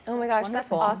can. Oh my gosh,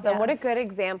 that's awesome. What a good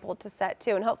example to set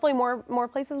too, and hopefully more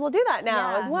places will do that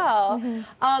now as well.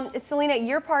 Selena,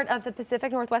 you're part of the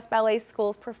Pacific Northwest Ballet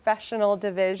School's professional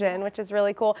division, which is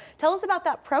really cool. Tell us about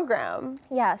that program.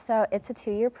 Yeah, so it's a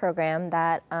 2-year program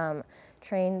that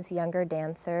trains younger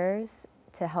dancers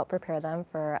to help prepare them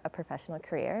for a professional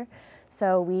career.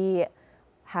 So we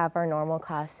have our normal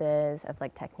classes of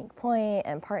like technique point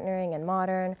and partnering and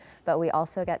modern, but we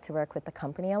also get to work with the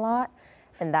company a lot,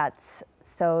 and that's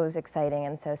so exciting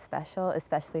and so special,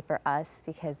 especially for us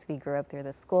because we grew up through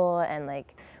the school and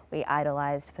like we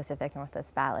idolized Pacific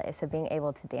Northwest Ballet. So being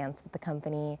able to dance with the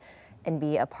company and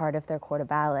be a part of their corps de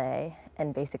ballet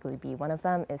and basically be one of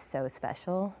them is so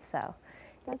special. So.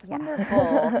 That's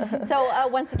wonderful. So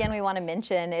once again, we want to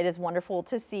mention it is wonderful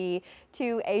to see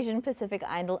 2 Asian Pacific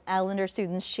Islander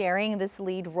students sharing this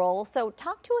lead role. So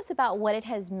talk to us about what it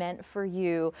has meant for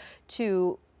you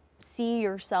to see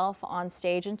yourself on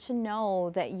stage and to know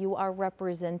that you are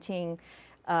representing,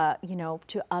 you know,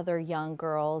 to other young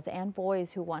girls and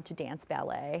boys who want to dance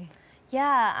ballet.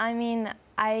 Yeah, I mean,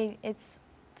 it's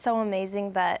so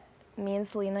amazing that me and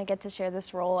Selena get to share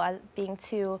this role as being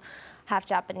 2 half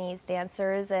Japanese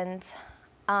dancers, and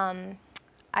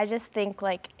I just think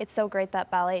like it's so great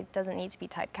that ballet doesn't need to be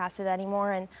typecasted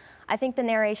anymore. And I think the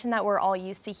narration that we're all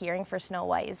used to hearing for Snow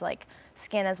White is like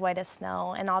skin as white as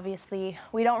snow, and obviously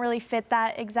we don't really fit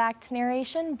that exact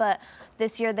narration, but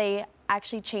this year they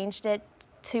actually changed it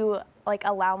to like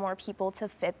allow more people to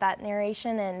fit that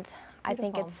narration, and I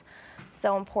think it's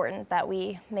so important that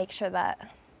we make sure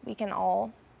that we can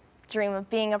all dream of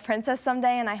being a princess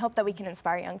someday, and I hope that we can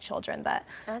inspire young children that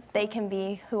they can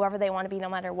be whoever they want to be, no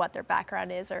matter what their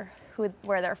background is or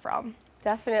where they're from.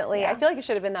 Definitely. I feel like it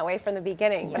should have been that way from the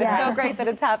beginning, but it's so great that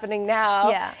it's happening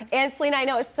now. And Selena, I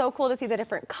know it's so cool to see the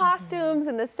different costumes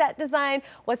and the set design.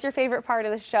 What's your favorite part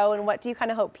of the show, and what do you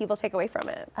kind of hope people take away from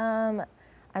it?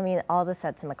 I mean, all the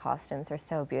sets and the costumes are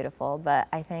so beautiful, but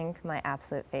I think my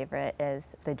absolute favorite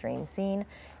is the dream scene.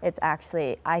 It's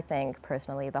actually, I think,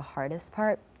 personally, the hardest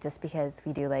part, just because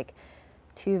we do like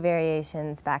 2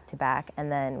 variations back to back,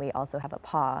 and then we also have a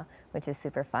paw, which is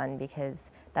super fun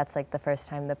because that's like the first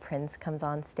time the prince comes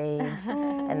on stage,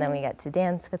 and then we get to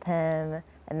dance with him,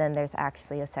 and then there's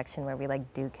actually a section where we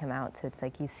like duke him out, so it's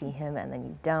like you see him and then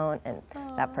you don't, and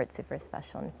that part's super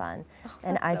special and fun.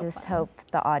 And I just hope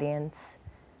the audience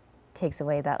takes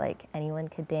away that like anyone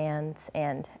could dance,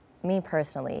 and me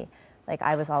personally, like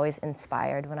I was always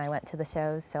inspired when I went to the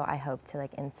shows, so I hope to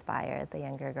like inspire the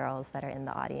younger girls that are in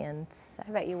the audience.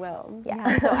 I bet you will.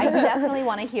 Yeah, so I definitely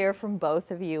want to hear from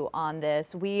both of you on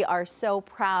this. We are so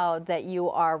proud that you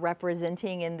are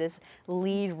representing in this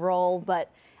lead role, but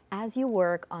as you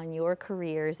work on your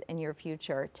careers and your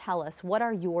future, tell us, what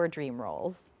are your dream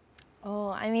roles? Oh,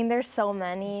 I mean, there's so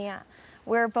many.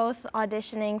 We're both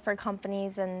auditioning for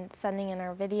companies and sending in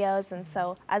our videos, and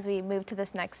so as we move to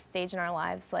this next stage in our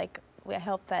lives, like we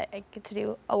hope that I get to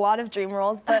do a lot of dream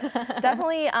roles, but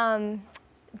definitely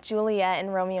Juliet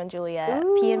and Romeo and Juliet.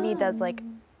 P&B does like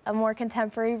a more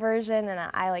contemporary version, and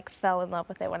I like fell in love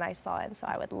with it when I saw it, and so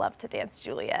I would love to dance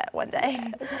Juliet one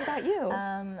day. What about you?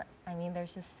 I mean,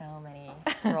 there's just so many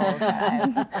roles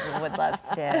that I would love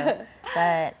to do.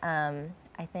 But I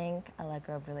think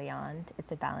Allegro Brillante,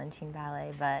 it's a Balanchine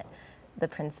ballet, but the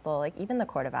principal, like even the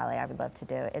Corps de Ballet, I would love to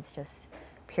do. It's just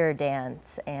pure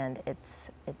dance, and it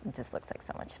just looks like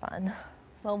so much fun.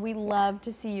 Well, we love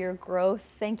to see your growth.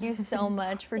 Thank you so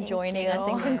much for joining us,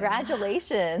 and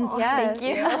congratulations. Yes.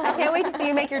 Thank you. I can't wait to see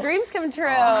you make your dreams come true.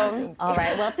 All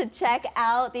right, well, to check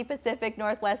out the Pacific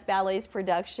Northwest Ballet's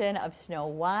production of Snow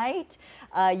White,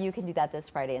 you can do that this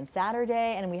Friday and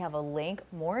Saturday, and we have a link,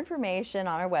 more information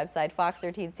on our website,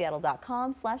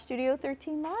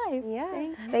 fox13seattle.com/studio13live.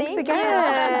 Yeah. Thanks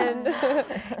again.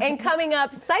 And coming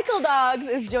up, Cycle Dogs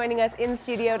is joining us in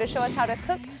studio to show us how to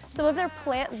cook some of their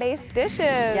plant-based dishes.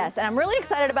 Yes, and I'm really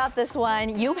excited about this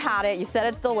one. You've had it. You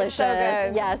said it's delicious. So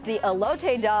good. Yes, the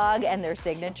elote dog and their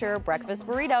signature breakfast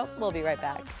burrito. We'll be right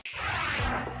back.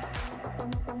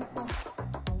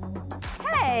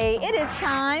 Hey, it is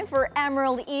time for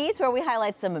Emerald Eats, where we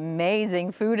highlight some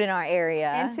amazing food in our area.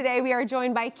 And today we are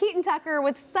joined by Keaton Tucker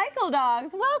with Cycle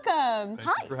Dogs. Welcome.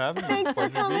 Thank you for having me. Thanks for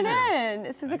coming in.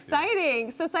 This is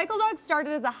exciting. So Cycle Dogs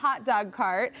started as a hot dog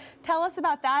cart. Tell us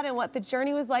about that and what the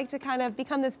journey was like to kind of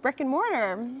become this brick and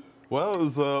mortar. Well, it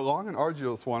was a long and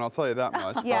arduous one, I'll tell you that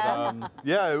much. Yeah. But,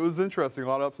 yeah, it was interesting. A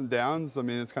lot of ups and downs. I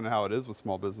mean, it's kind of how it is with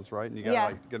small business, right? And you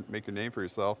gotta make your name for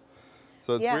yourself.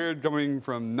 So it's weird going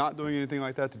from not doing anything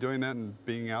like that to doing that and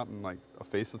being out in like a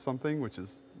face of something, which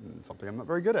is something I'm not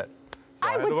very good at. So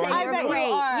I would say you're great.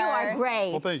 You are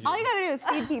great. Well, thank you. All you gotta do is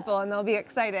feed people and they'll be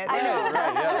excited. I know.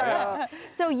 Right, yeah.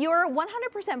 So you're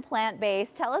 100%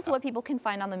 plant-based. Tell us what people can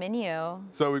find on the menu.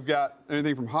 So we've got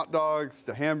anything from hot dogs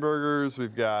to hamburgers.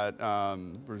 We've got,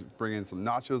 we're bringing some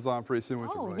nachos on pretty soon,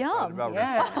 which we're really excited about.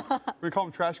 Yeah. We're gonna call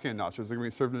them trash can nachos. They're gonna be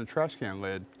served in a trash can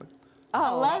lid. Oh, I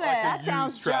love it. That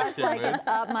sounds just like it's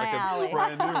up my alley. A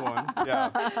brand new one,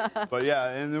 yeah. But yeah,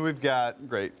 and then we've got,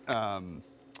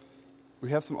 we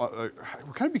have some, we're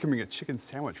kind of becoming a chicken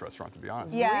sandwich restaurant, to be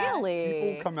honest. Yeah.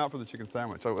 Really? People come out for the chicken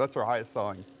sandwich. So that's our highest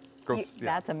selling gross.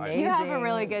 That's amazing. You have a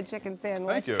really good chicken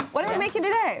sandwich. Thank you. What are we making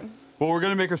today? Well, we're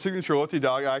going to make our signature elote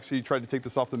dog. I actually tried to take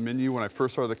this off the menu when I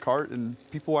first started the cart, and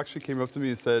people actually came up to me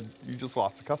and said, "You just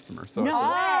lost a customer." So No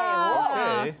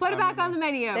way. okay. Put it back on the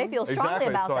menu. They feel strongly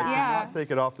Exactly. about So I that. did not take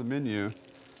it off the menu.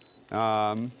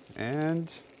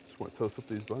 And just want to toast up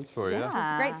these buns for you.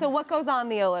 Yeah. Great. So what goes on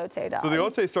the elote dog? So the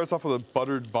elote starts off with a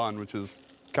buttered bun, which is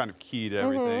kind of key to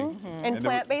everything. And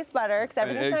plant-based butter, because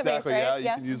everything's plant-based, exactly, right?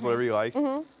 yeah. You can use whatever you like.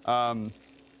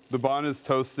 The bun is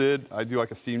toasted. I do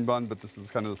like a steamed bun, but this is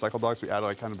kind of the Cycle Dogs. We add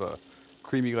like kind of a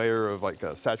creamy layer of like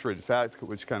a saturated fat,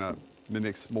 which kind of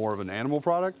mimics more of an animal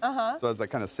product. So it's that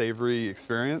kind of savory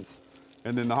experience.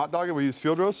 And then the hot dog, we use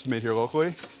field roast, made here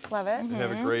locally. Love it. They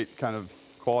have a great kind of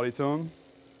quality to them.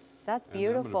 That's And I'm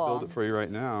beautiful. going to build it for you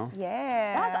right now.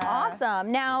 Yeah. That's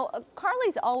awesome. Now,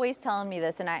 Carly's always telling me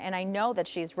this, and I know that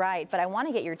she's right, but I want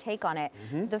to get your take on it.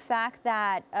 The fact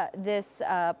that this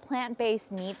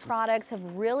plant-based meat products have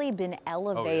really been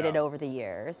elevated over the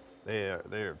years.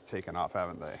 They're taken off,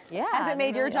 haven't they? Yeah. Has it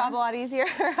made your job a lot easier?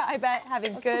 I bet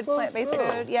having good plant-based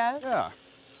food. Yeah. Yeah.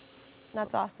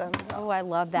 That's awesome. Oh, I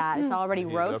love that. It's already Heat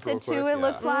it up real roasted too, quick, it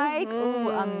looks like. Ooh,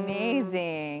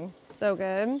 amazing. So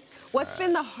good. What's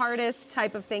been the hardest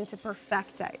type of thing to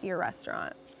perfect at your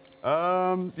restaurant?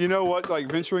 You know what? Like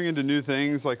venturing into new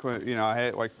things, like when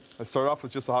I started off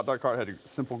with just a hot dog cart, had a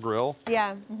simple grill.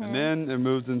 Yeah. And then it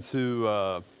moved into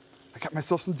I got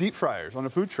myself some deep fryers on a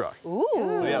food truck. Ooh.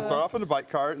 So yeah, started off with a bite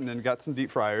cart and then got some deep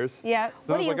fryers. Yeah.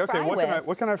 So I was like, okay,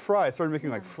 what can I fry? I started making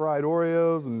like fried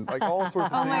Oreos and like all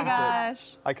sorts of Oh things my that gosh.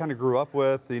 I kind of grew up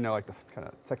with, like the kind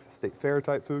of Texas State Fair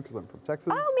type food because I'm from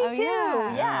Texas. Oh, me too.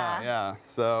 yeah. Yeah.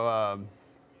 So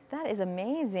That is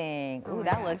amazing. Ooh,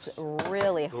 that looks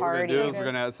really what we're hearty. gonna do is we're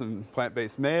gonna add some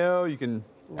plant-based mayo. You can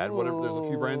add whatever. There's a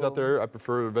few brands out there. I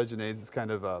prefer Vegenaise. It's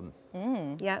kind of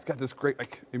Yeah. it's got this great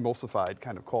like emulsified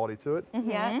kind of quality to it.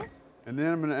 Yeah. And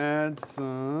then I'm gonna add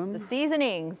some. The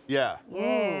seasonings. Yeah. I'm gonna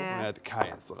Yeah. add the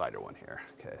cayenne. It's the lighter one here.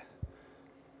 Okay.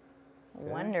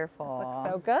 Wonderful.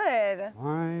 Looks so good.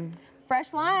 Lime.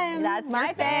 Fresh lime. That's my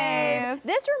Your fave.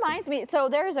 This reminds me, so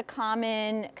there's a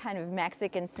common kind of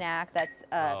Mexican snack that's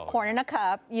corn in a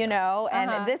cup,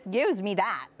 and this gives me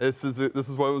that. This is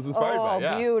what it was inspired by.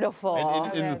 Yeah. Beautiful.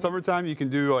 And in the summertime, you can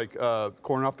do like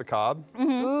corn off the cob.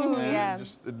 Ooh, And yeah.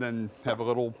 and then have a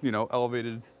little,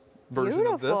 elevated version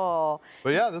of Beautiful. this. But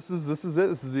yeah, this is it. This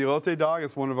is the elote dog.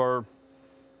 It's one of our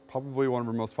probably one of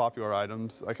our most popular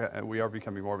items. Like we are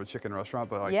becoming more of a chicken restaurant,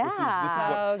 but like this is Yeah.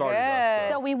 what started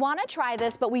us. So we want to try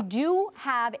this, but we do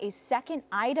have a second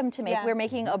item to make. Yeah. We're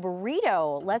making a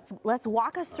burrito. Let's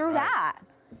walk us through that.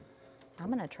 I'm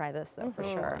gonna try this though for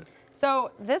sure.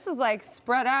 So this is like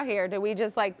spread out here. Do we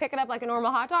just like pick it up like a normal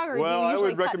hot dog, or do you Well, I usually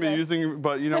would cut recommend this? using,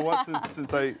 but you know what?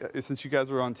 Since you guys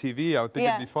were on TV, I would think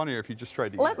it'd be funnier if you just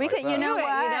tried to eat it We like could, that. you know do it,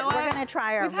 what? you know We're what? gonna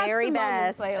try our We've had very some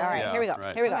moments best. All lately. right, Yeah, here we go.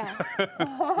 right. Here we go.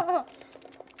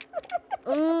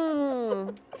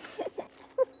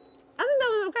 I think that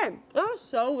was okay. That was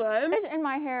so good. It's in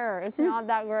my hair. It's not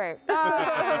that great.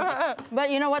 But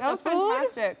you know what? That was The food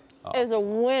fantastic. is a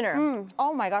winner.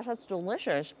 Oh my gosh, that's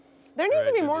delicious. There needs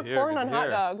to Great, be good more to hear, corn good on to hot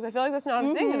hear. dogs. I feel like that's not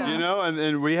a thing enough. You know,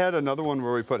 and we had another one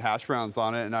where we put hash browns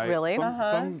on it, and I Really?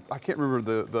 some I can't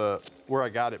remember the where I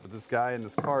got it, but this guy in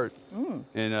this cart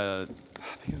in I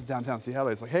think it was downtown Seattle.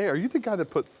 He's like, "Hey, are you the guy that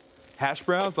puts hash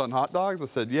browns on hot dogs?" I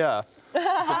said, "Yeah." It's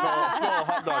a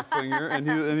hot dog slinger,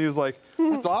 and he was like,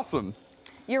 "That's awesome."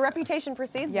 Your reputation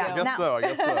precedes Yeah. you. I guess so. I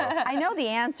guess so. I know the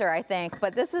answer, I think,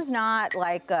 but this is not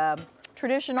like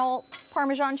traditional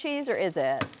Parmesan cheese, or is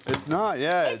it? It's not.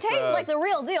 Yeah. It tastes like the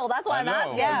real deal. That's why I I'm know.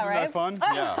 asking. Yeah, Isn't right? that fun?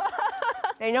 Yeah.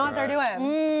 They know what they're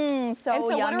doing. So And so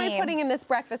yummy. what are we putting in this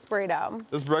breakfast burrito?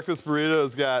 This breakfast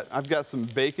burrito I've got some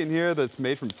bacon here that's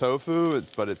made from tofu,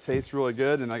 but it tastes really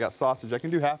good, and I got sausage. I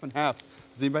can do half and half.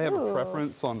 Does anybody have a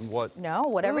preference on what? No,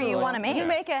 whatever you want to make. You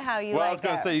make it how you Well, like I was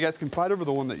gonna say you guys can fight over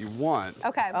the one that you want.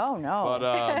 Okay. Oh no.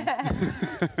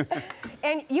 But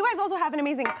And you guys also have an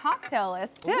amazing cocktail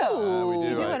list too. we do.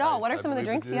 You do it all. What are some of the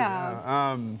believe drinks we you do, have?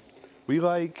 yeah. We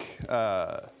like.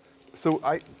 So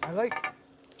I like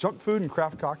junk food and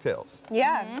craft cocktails,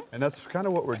 Yeah. and that's kind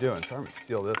of what we're doing. So I'm gonna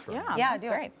steal this from. Yeah, Yeah, that's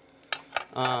do it.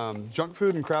 great. Junk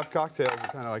food and craft cocktails are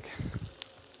kind of like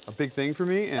a big thing for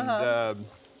me, and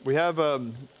we have a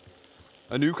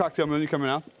new cocktail menu coming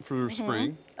out for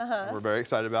spring. We're very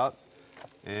excited about.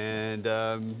 And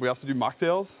we also do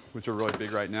mocktails, which are really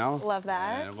big right now. Love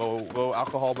that. And low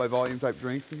alcohol by volume type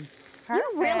drinks. And You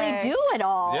really do it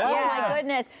all. Yeah. Oh my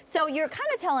goodness. So you're kind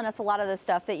of telling us a lot of the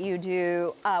stuff that you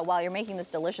do while you're making this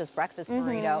delicious breakfast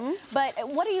burrito. But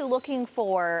what are you looking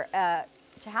for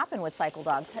to happen with Cycle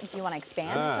Dogs? Do you want to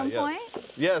expand at some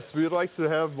point? Yes, we would like to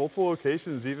have multiple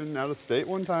locations, even out of state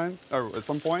one time, or at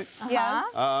some point. Yeah.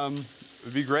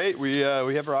 It'd be great. We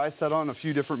have our eyes set on a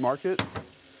few different markets.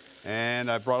 And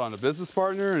I brought on a business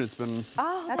partner, and it's been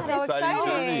That's an so exciting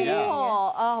journey. Yeah.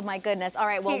 Cool. Oh my goodness. All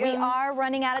right. Well, we are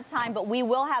running out of time, but we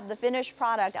will have the finished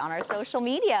product on our social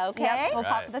media. Okay. Yep, we'll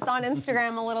pop this on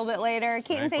Instagram a little bit later.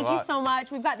 Keaton, Thanks a thank you lot. so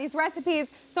much. We've got these recipes,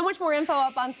 so much more info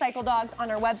up on Cycle Dogs on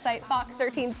our website,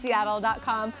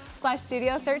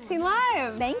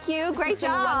 fox13seattle.com/studio13live. Thank you. Great It's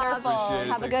been job. wonderful. Appreciate it.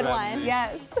 Have a Thanks good for having one. me.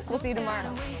 Yes, we'll see you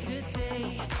tomorrow.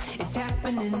 Today, it's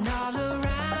happening all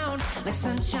around, like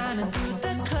sunshine through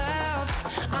the clouds.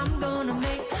 I'm gonna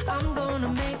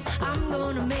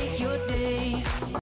make your day.